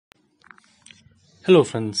Hello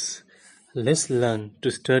friends, let's learn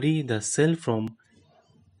to study the cell from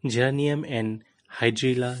Geranium and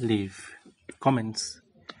Hydrilla leaf. Comments.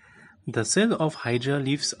 The cell of Hydra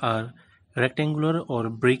leaves are rectangular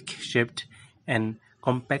or brick-shaped and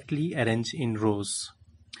compactly arranged in rows.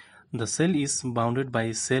 The cell is bounded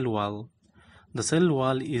by cell wall. The cell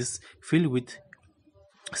wall is filled with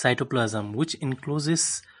cytoplasm which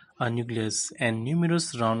encloses a nucleus and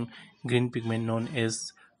numerous round green pigment known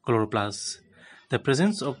as chloroplasts. The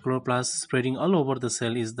presence of chloroplasts spreading all over the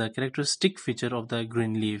cell is the characteristic feature of the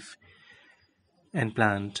green leaf and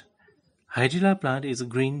plant. Hydrilla plant is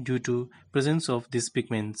green due to presence of these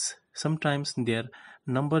pigments. Sometimes their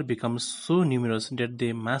number becomes so numerous that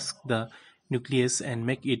they mask the nucleus and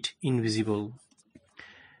make it invisible.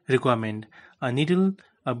 Requirement: a needle,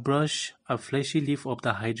 a brush, a fleshy leaf of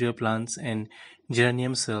the hydra plants and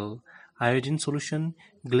geranium cell, iodine solution,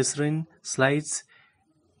 glycerin, slides,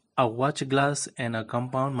 a watch glass and a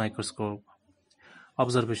compound microscope.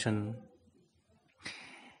 Observation: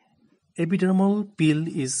 epidermal peel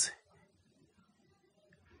is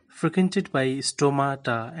frequented by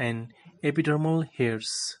stomata and epidermal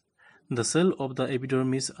hairs. The cells of the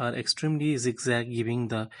epidermis are extremely zigzag, giving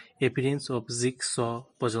the appearance of jigsaw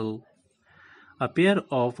puzzle. A pair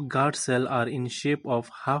of guard cells are in shape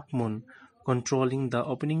of half-moon, controlling the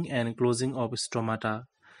opening and closing of stomata.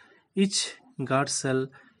 Each guard cell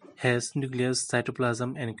has nucleus,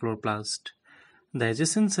 cytoplasm, and chloroplast. The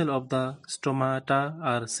adjacent cells of the stomata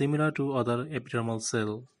are similar to other epidermal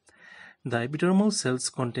cells. The epidermal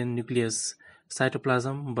cells contain nucleus,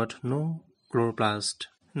 cytoplasm, but no chloroplast.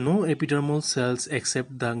 No epidermal cells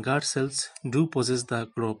except the guard cells do possess the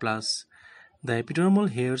chloroplast. The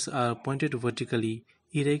epidermal hairs are pointed vertically,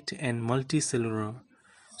 erect, and multicellular.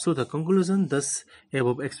 So the conclusion thus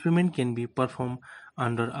above experiment can be performed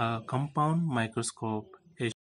under a compound microscope.